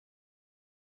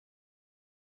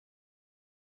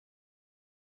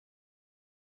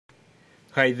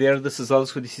Hi there, this is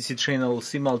Alex with DCCTRAIN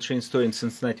LLC, multi-train store in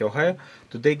Cincinnati, Ohio.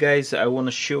 Today, guys, I want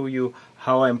to show you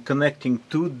how I'm connecting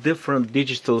two different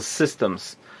digital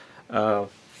systems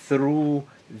through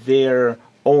their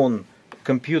own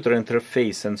computer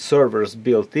interface and servers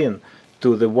built in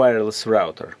to the wireless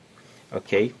router.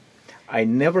 Okay, I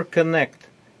never connect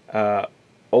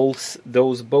both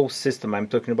systems. I'm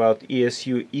talking about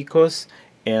ESU ECOS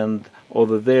and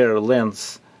over there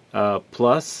LENZ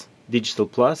Plus, Digital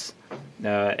Plus.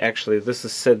 Actually, this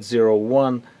is set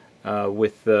 01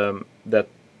 with that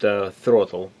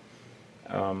throttle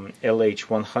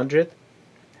LH100.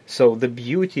 So the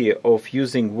beauty of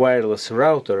using wireless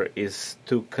router is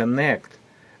to connect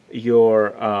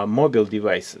your mobile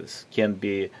devices. Can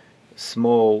be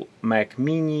small Mac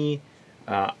Mini,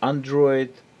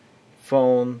 Android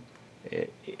phone,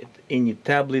 any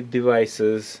tablet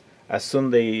devices. As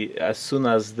soon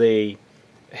as they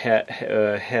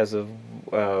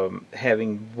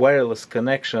having wireless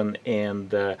connection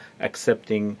and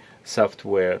accepting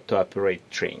software to operate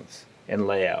trains and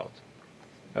layout.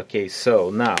 Okay, so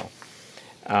now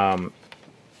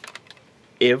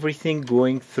everything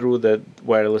going through the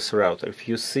wireless router. If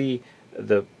you see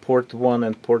the port 1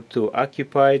 and port 2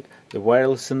 occupied, the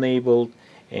wireless enabled,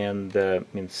 and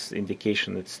means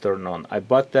indication it's turned on. I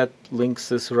bought that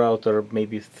LENZ router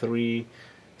maybe 3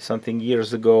 something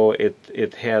years ago.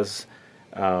 It has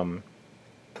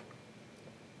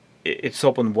it's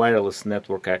open wireless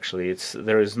network. Actually,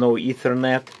 there is no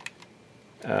Ethernet.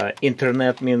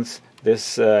 Internet means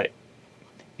this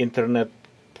internet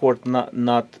port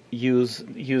not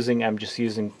using. I'm just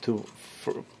using two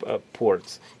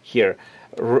ports here.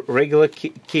 Regular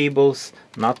cables,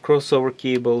 not crossover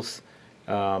cables.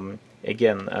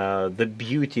 Again, the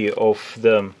beauty of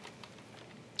the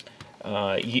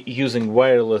using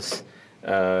wireless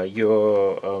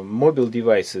your mobile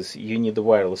devices, you need a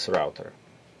wireless router.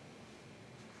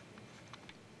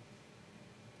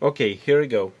 Okay, here we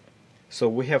go. So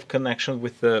we have connection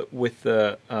with the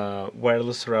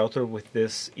wireless router with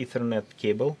this Ethernet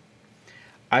cable.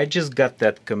 I just got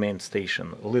that command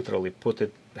station, literally put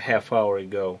it half hour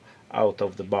ago out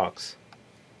of the box.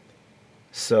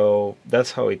 So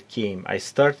that's how it came. I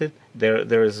started,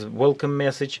 there is a welcome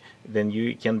message, then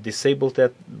you can disable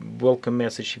that welcome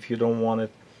message if you don't want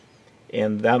it.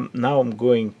 And now I'm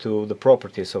going to the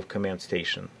properties of command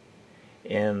station.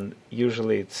 And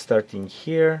usually it's starting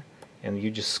here, and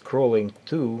you're just scrolling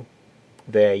to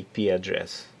the IP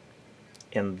address.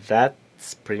 And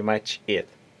that's pretty much it.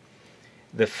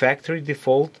 The factory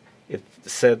default, it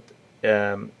said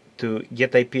to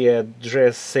get IP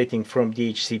address setting from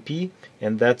DHCP,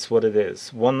 and that's what it is,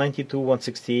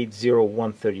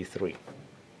 192.168.0.133.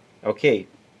 Okay,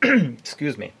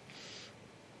 excuse me.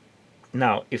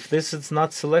 Now, if this is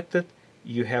not selected,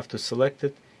 you have to select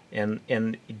it, and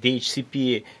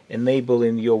DHCP enable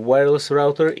in your wireless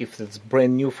router. If it's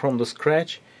brand new from the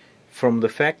scratch, from the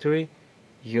factory,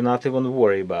 you not even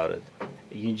worry about it.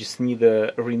 You just need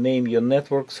to rename your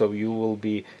network, so you will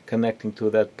be connecting to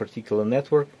that particular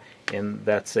network, and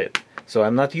that's it. So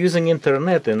I'm not using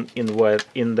internet in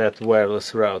that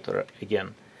wireless router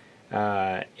again,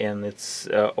 and it's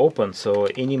open, so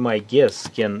any my guests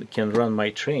can run my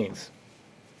trains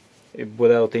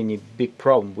without any big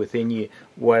problem with any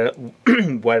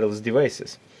wireless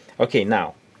devices. Okay,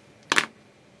 now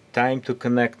time to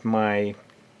connect my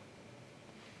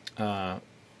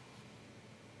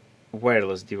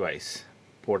wireless device,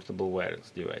 portable wireless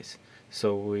device.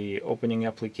 So we opening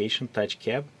application, touch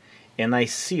cab, and I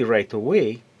see right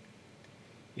away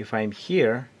if I'm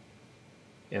here,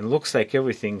 and looks like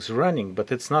everything's running,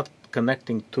 but it's not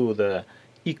connecting to the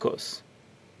ECOS,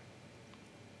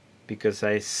 because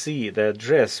I see the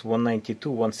address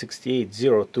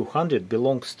 192.168.0.200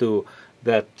 belongs to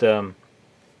that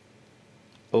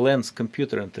LENZ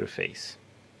computer interface.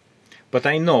 But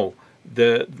I know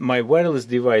my wireless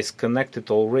device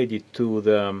connected already to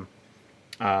the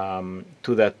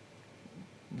to that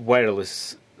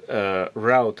wireless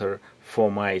router for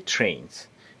my trains,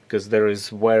 because there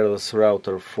is wireless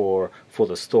router for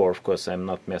the store. Of course, I'm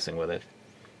not messing with it.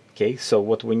 Okay, so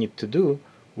what we need to do,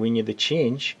 we need to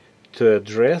change to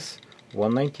address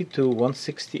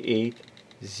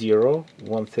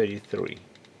 192.168.0.133.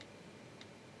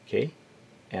 Okay,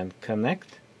 and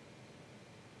connect.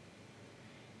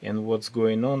 And what's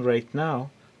going on right now,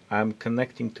 I'm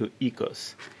connecting to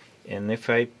ECOS, and if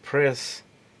I press,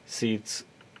 see it's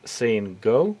saying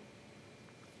go,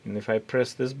 and if I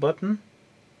press this button,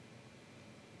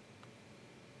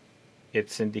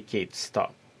 it indicates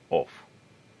stop, off.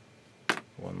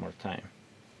 One more time.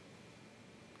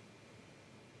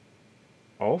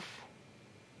 Off,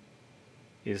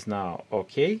 is now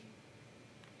okay,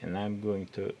 and I'm going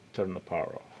to turn the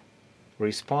power off.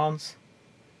 Response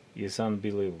is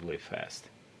unbelievably fast,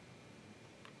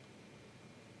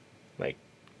 like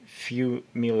few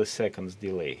milliseconds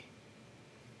delay.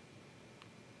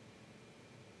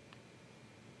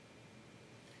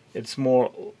 It's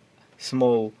more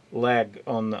small lag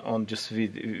on just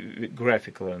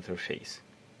graphical interface.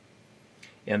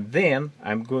 And then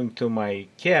I'm going to my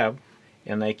cab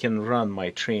and I can run my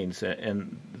trains,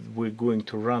 and we're going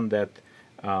to run that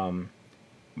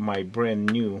my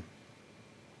brand new,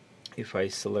 if I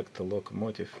select the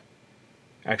locomotive,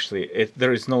 actually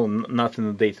there is not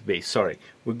in the database, sorry,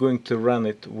 we're going to run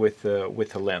it with a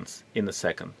LENZ in a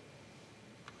second.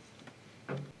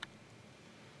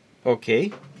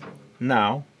 Okay,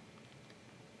 now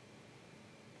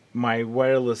my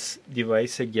wireless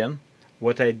device again,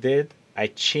 what I did, I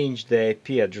changed the IP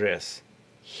address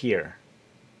here.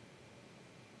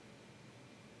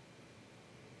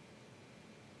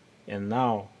 And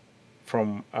now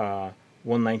from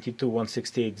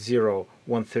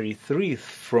 192.168.0.133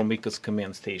 from ECOS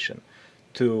command station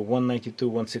to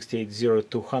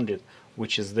 192.168.0.200,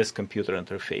 which is this computer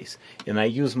interface. And I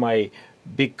use my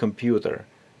big computer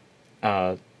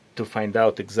to find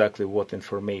out exactly what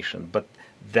information. But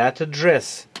that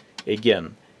address,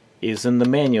 again, is in the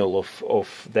manual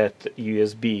of that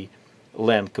USB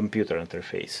LAN computer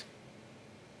interface.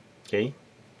 Okay,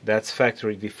 that's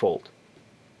factory default.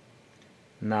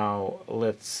 Now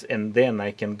and then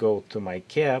I can go to my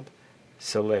cab,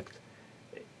 select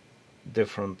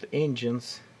different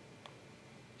engines.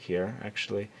 Here,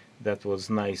 actually, that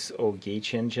was nice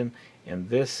O-gauge engine, and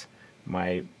this,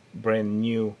 my brand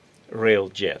new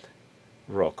Railjet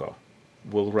Rocco,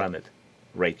 will run it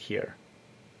right here,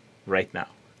 right now.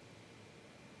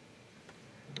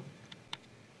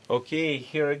 Okay,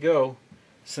 here I go.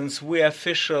 Since we are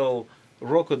official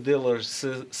Rocco dealers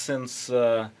since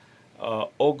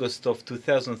August of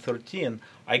 2013,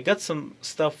 I got some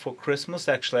stuff for Christmas.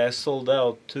 Actually, I sold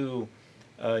out 2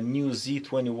 new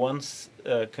Z21s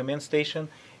command station,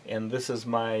 and this is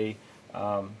my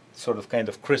sort of kind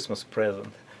of Christmas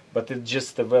present, but it's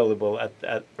just available at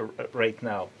right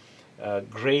now.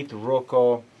 Great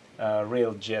Rocco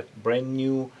Railjet, brand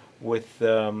new with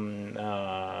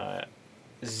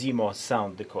Zemo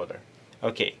sound decoder.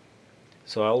 Okay,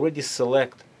 so I already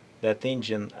select that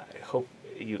engine. I hope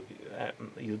you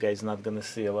guys not gonna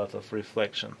see a lot of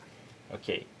reflection.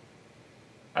 Okay,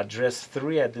 address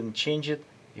 3, I didn't change it.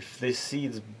 If they see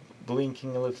it's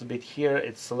blinking a little bit here,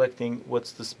 it's selecting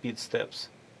what's the speed steps.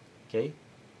 Okay,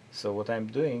 so what I'm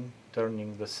doing,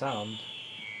 turning the sound.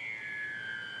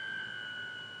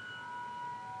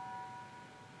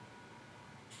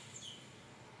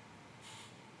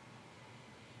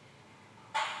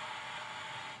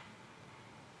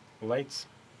 Lights.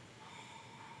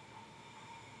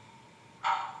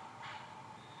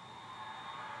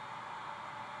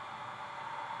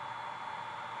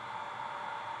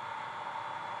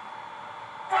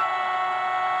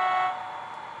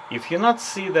 If you not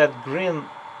see that green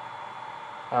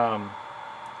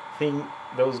thing,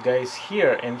 those guys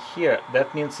here and here,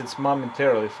 that means it's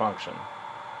momentarily function.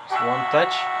 Just one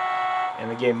touch,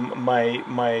 and again my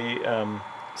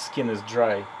skin is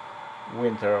dry,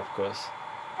 winter of course.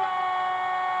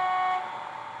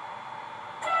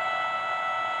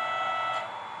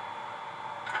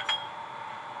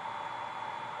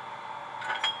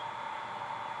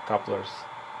 Couplers.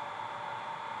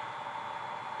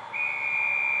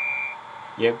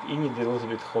 You need a little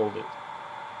bit hold it.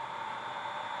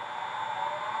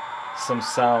 Some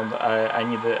sound. I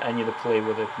need to play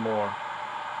with it more.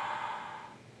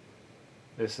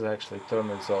 This is actually turn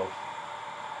it off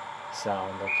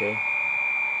sound. Okay.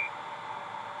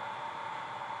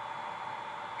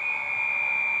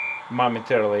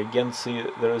 Momentarily, again, see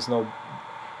there is no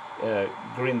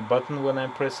green button when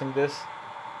I'm pressing this.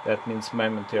 That means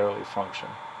momentarily function.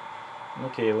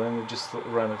 Okay, let me just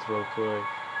run it real quick.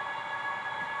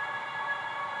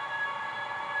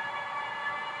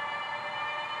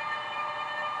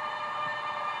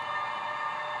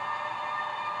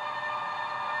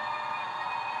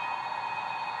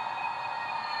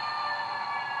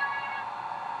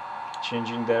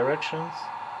 Changing directions.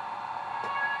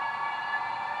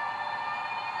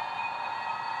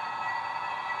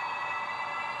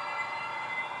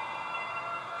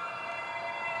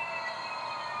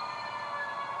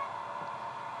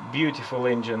 Beautiful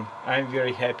engine. I'm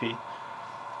very happy.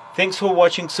 Thanks for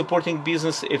watching Supporting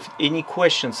Business. If any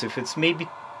questions, if it's maybe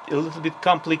a little bit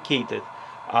complicated,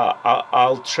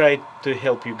 I'll try to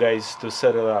help you guys to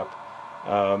set it up.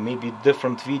 Maybe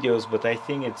different videos, but I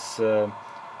think it's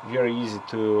very easy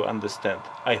to understand,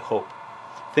 I hope.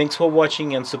 Thanks for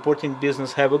watching and supporting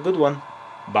business. Have a good one.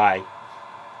 Bye.